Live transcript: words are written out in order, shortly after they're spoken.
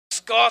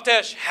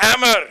Scottish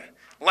hammer,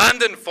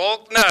 Landon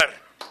Faulkner.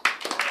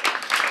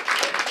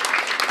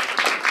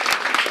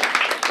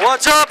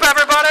 What's up,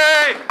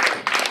 everybody?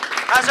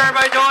 How's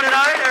everybody doing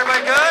tonight?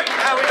 Everybody good?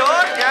 How we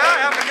doing?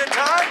 Yeah, having a good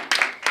time?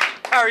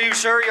 How are you,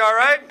 sir? You all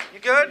right? You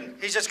good?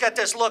 He's just got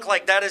this look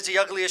like that is the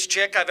ugliest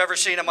chick I've ever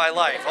seen in my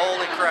life.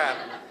 Holy crap.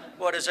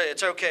 What is it?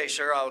 It's okay,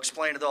 sir. I'll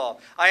explain it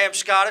all. I am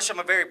Scottish. I'm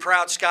a very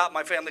proud Scot.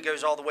 My family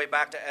goes all the way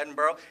back to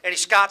Edinburgh. Any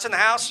Scots in the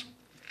house?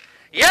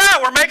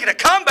 Yeah, we're making a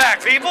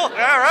comeback, people. All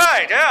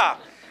right, yeah.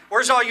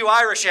 Where's all you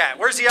Irish at?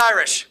 Where's the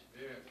Irish?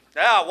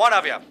 Yeah, one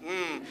of you.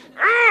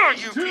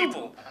 You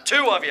people.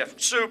 Two of you.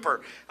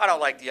 Super. I don't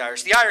like the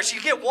Irish. The Irish, you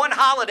get one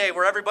holiday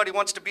where everybody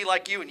wants to be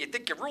like you, and you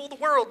think you rule the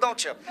world,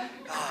 don't you?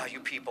 Ah,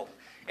 you people.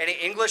 Any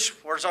English?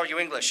 Where's all you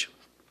English?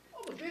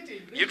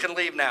 You can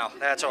leave now.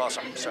 That's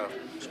awesome. So,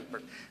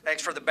 super.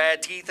 Thanks for the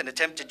bad teeth and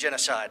attempted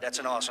genocide. That's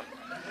an awesome.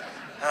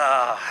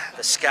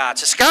 The Scots.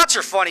 The Scots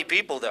are funny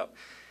people, though.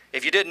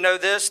 If you didn't know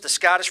this, the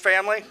Scottish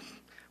family,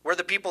 we're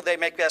the people they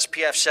make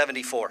SPF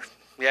 74.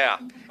 Yeah,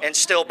 and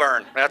still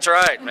burn. That's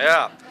right,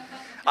 yeah.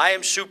 I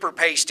am super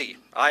pasty.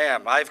 I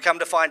am. I've come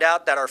to find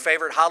out that our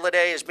favorite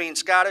holiday is being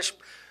Scottish,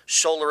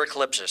 solar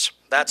eclipses.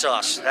 That's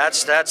us.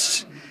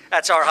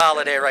 That's our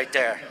holiday right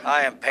there.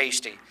 I am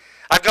pasty.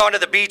 I've gone to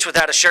the beach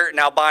without a shirt, and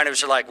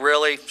albinos are like,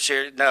 really?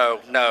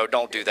 No,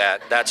 don't do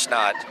that. That's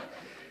not.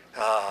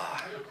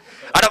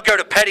 I don't go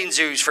to petting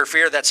zoos for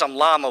fear that some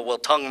llama will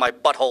tongue my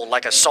butthole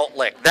like a salt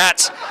lick.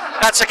 That's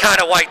the kind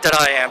of white that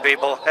I am,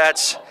 people.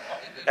 That's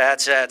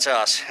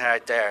us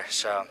right there.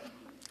 So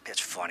it's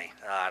funny.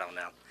 I don't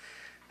know.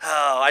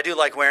 Oh, I do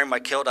like wearing my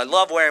kilt. I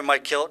love wearing my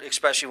kilt,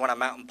 especially when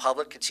I'm out in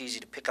public. It's easy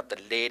to pick up the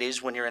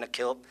ladies when you're in a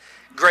kilt.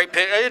 Great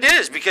pick. It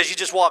is, because you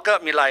just walk up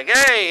and you're like,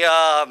 hey,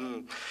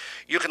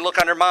 you can look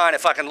under mine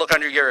if I can look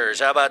under yours.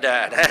 How about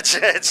that?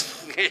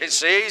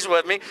 See, he's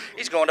with me.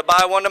 He's going to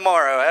buy one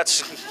tomorrow.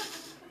 That's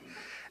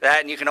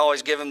that, and you can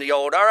always give him the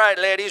old, all right,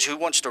 ladies, who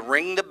wants to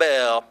ring the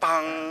bell?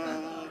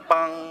 Bong,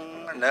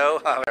 bong. No?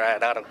 All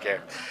right, I don't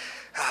care.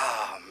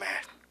 Oh,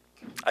 man.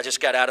 I just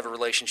got out of a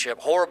relationship,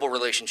 horrible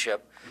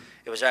relationship.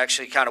 It was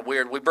actually kind of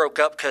weird. We broke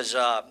up because,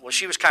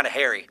 she was kind of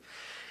hairy.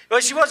 Well,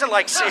 she wasn't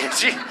like,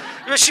 she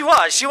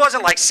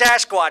wasn't like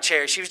Sasquatch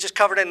hair. She was just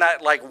covered in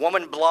that, like,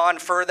 woman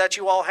blonde fur that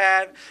you all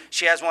have.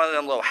 She has one of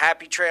them little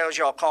happy trails.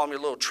 You all call them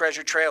your little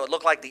treasure trail. It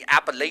looked like the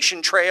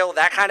Appalachian Trail,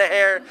 that kind of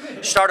hair.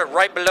 Started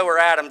right below her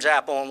Adam's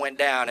apple and went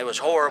down. It was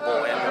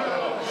horrible.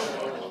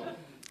 And,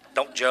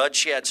 don't judge.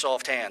 She had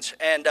soft hands.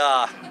 And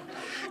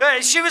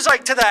she was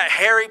like to that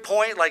hairy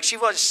point. Like, she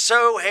was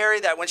so hairy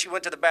that when she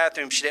went to the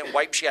bathroom, she didn't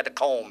wipe. She had to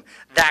comb.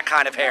 That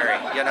kind of hairy,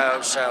 you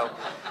know. So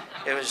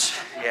it was,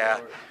 yeah.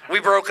 We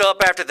broke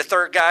up after the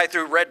third guy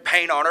threw red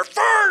paint on her.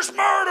 First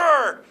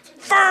murder!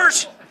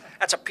 First!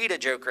 That's a PETA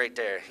joke right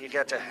there. You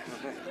got to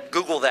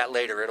Google that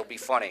later. It'll be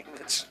funny.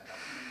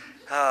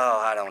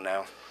 I don't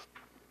know.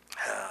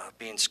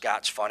 Being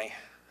Scots funny.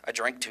 I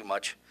drink too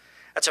much.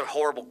 That's a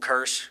horrible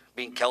curse,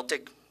 being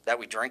Celtic, that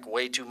we drink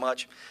way too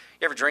much.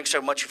 You ever drink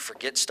so much you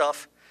forget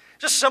stuff?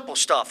 Just simple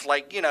stuff,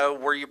 like, you know,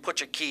 where you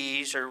put your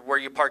keys or where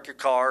you park your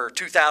car, or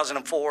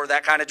 2004,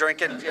 that kind of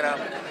drinking, you know.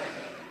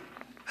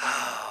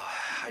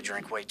 I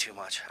drink way too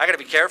much. I got to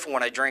be careful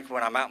when I drink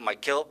when I'm out in my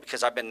kilt,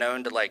 because I've been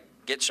known to, like,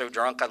 get so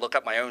drunk I look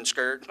up my own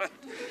skirt.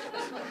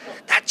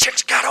 That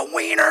chick's got a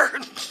wiener.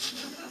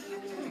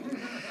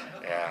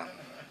 Yeah,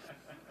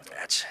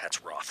 that's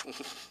rough.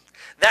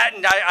 That,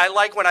 and I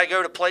like when I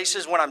go to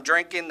places when I'm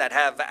drinking that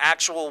have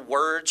actual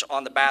words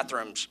on the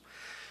bathrooms,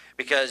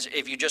 because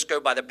if you just go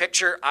by the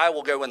picture, I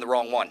will go in the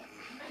wrong one.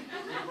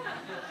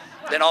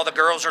 Then all the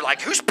girls are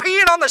like, who's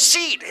peeing on the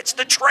seat? It's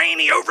the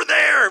trainee over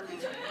there.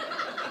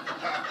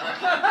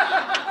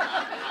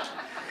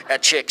 That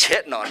chick's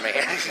hitting on me.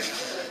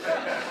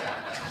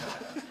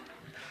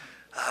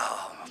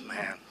 Oh,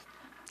 man.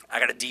 I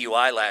got a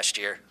DUI last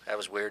year. That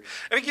was weird.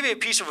 Let me give you a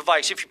piece of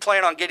advice. If you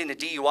plan on getting a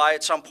DUI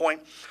at some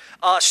point,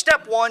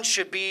 step one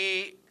should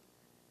be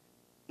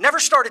never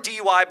start a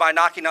DUI by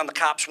knocking on the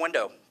cop's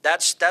window.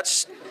 That's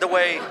the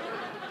way,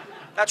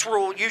 that's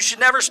rule. You should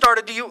never start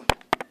a DUI.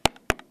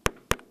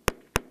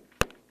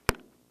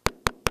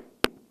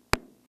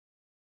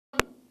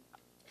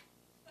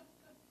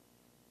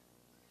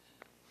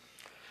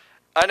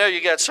 I know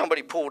you got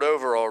somebody pulled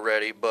over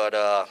already, but,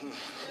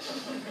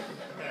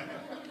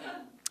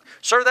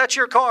 sir, that's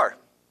your car.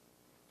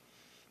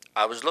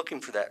 I was looking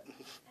for that.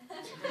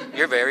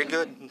 You're very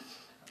good.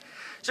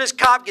 So this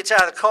cop gets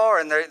out of the car,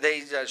 and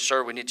they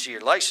sir, we need to see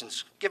your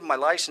license. Give them my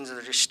license, and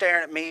they're just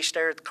staring at me,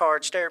 stare at the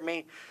card, stare at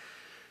me.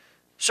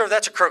 Sir,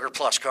 that's a Kroger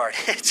Plus card.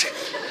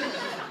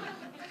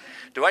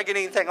 Do I get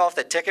anything off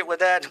the ticket with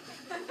that?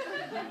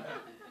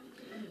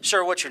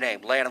 Sir, what's your name?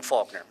 Landon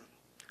Faulkner.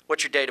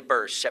 What's your date of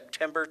birth?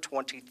 September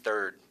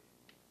 23rd.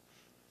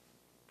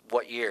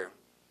 What year?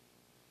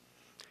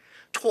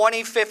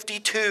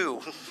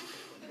 2052.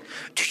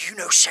 Do you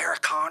know Sarah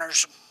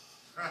Connors?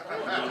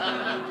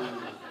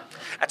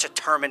 That's a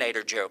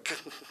Terminator joke.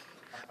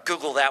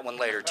 Google that one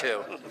later,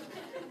 too.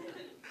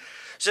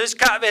 So it's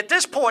kind of, at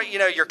this point, you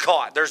know, you're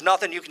caught. There's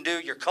nothing you can do.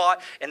 You're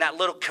caught, and that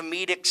little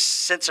comedic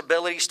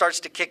sensibility starts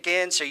to kick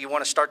in, so you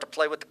want to start to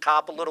play with the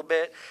cop a little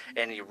bit,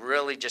 and you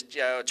really just,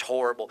 you know, it's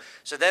horrible.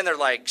 So then they're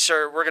like,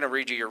 sir, we're going to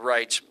read you your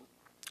rights.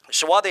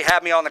 So while they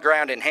have me on the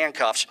ground in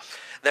handcuffs,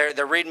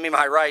 they're reading me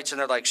my rights, and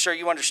they're like, sir,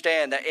 you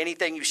understand that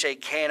anything you say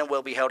can and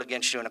will be held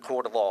against you in a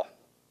court of law.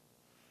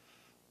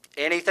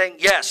 Anything?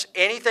 Yes,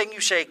 anything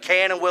you say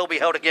can and will be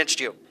held against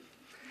you.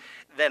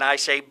 Then I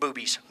say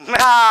boobies.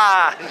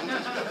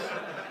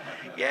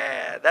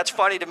 Yeah, that's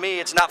funny to me.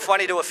 It's not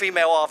funny to a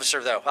female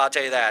officer, though. I'll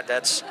tell you that.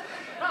 That's,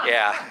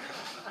 yeah.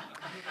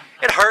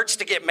 It hurts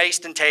to get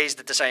maced and tased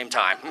at the same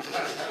time.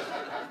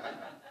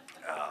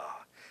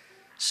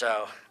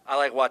 So I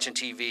like watching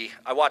TV.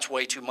 I watch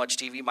way too much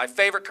TV. My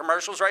favorite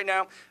commercials right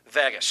now,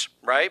 Vegas,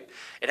 right?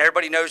 And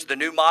everybody knows the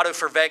new motto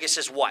for Vegas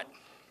is what?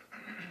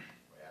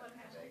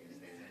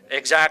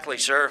 Exactly,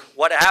 sir.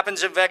 What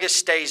happens in Vegas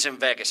stays in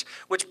Vegas.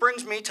 Which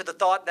brings me to the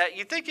thought that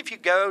you think if you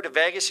go to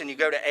Vegas and you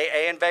go to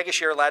AA in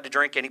Vegas, you're allowed to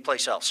drink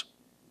anyplace else.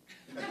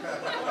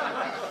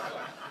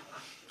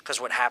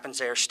 Because what happens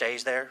there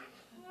stays there.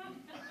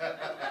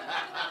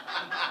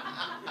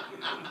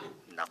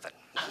 Nothing.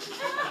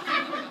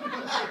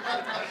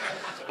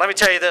 Let me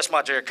tell you this,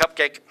 my dear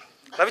cupcake.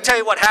 Let me tell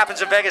you what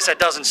happens in Vegas that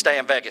doesn't stay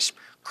in Vegas.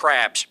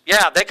 Crabs.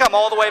 Yeah, they come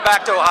all the way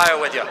back to Ohio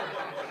with you.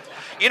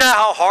 You know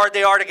how hard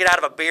they are to get out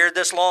of a beard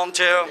this long,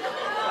 too?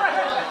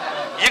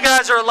 You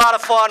guys are a lot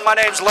of fun. My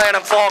name's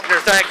Landon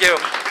Faulkner. Thank you.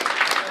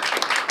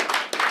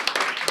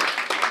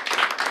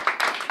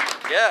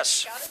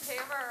 Yes. Got a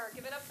hammer.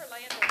 Give it up for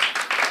Landon. All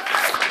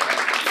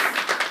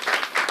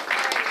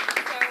right,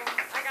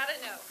 so I got to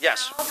know.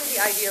 Yes. How did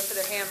the idea for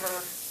the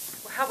hammer,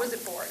 how was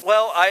it born?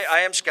 Well,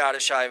 I am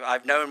Scottish.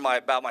 I've known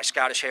about my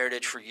Scottish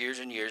heritage for years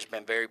and years.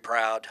 Been very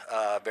proud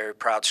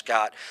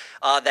Scot.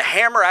 The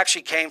hammer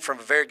actually came from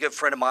a very good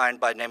friend of mine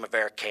by the name of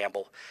Eric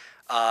Campbell.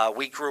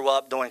 We grew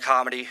up doing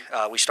comedy.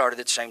 We started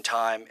at the same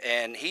time,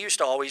 and he used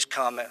to always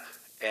come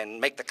and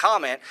make the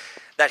comment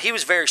that he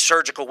was very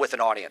surgical with an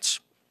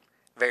audience.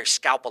 Very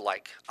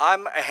scalpel-like.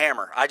 I'm a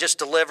hammer. I just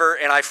deliver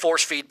and I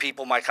force feed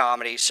people my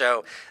comedy.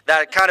 So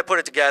that kind of put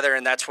it together,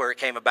 and that's where it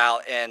came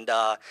about. And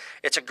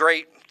it's a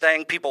great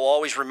thing. People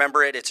always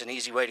remember it. It's an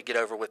easy way to get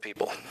over with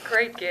people.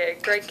 Great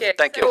gig. Great gig.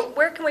 Thank you. So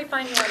where can we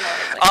find you online?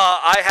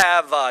 I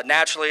have,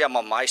 naturally, I'm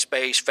on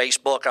MySpace,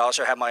 Facebook. I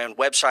also have my own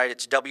website.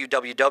 It's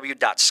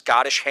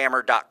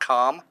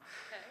www.scottishhammer.com. Okay.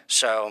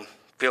 So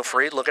feel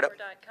free to look it up.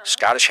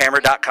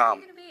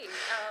 Scottishhammer.com.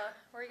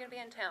 Where are you going to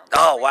be in town?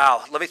 Oh,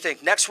 wow. Let me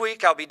think. Next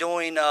week, I'll be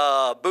doing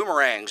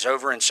boomerangs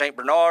over in St.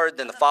 Bernard.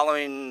 Then the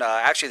following,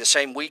 actually the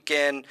same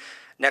weekend,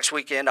 next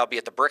weekend, I'll be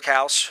at the Brick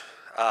House,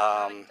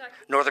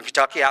 Northern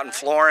Kentucky, out in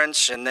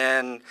Florence. And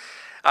then,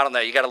 I don't know,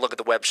 you got to look at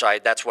the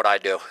website. That's what I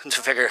do to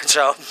figure it.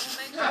 So. All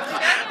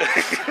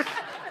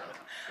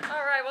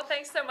right. Well,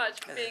 thanks so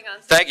much for being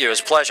on. Thank you. It was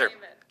a pleasure.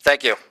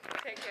 Thank you.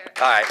 Take care.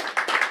 All right.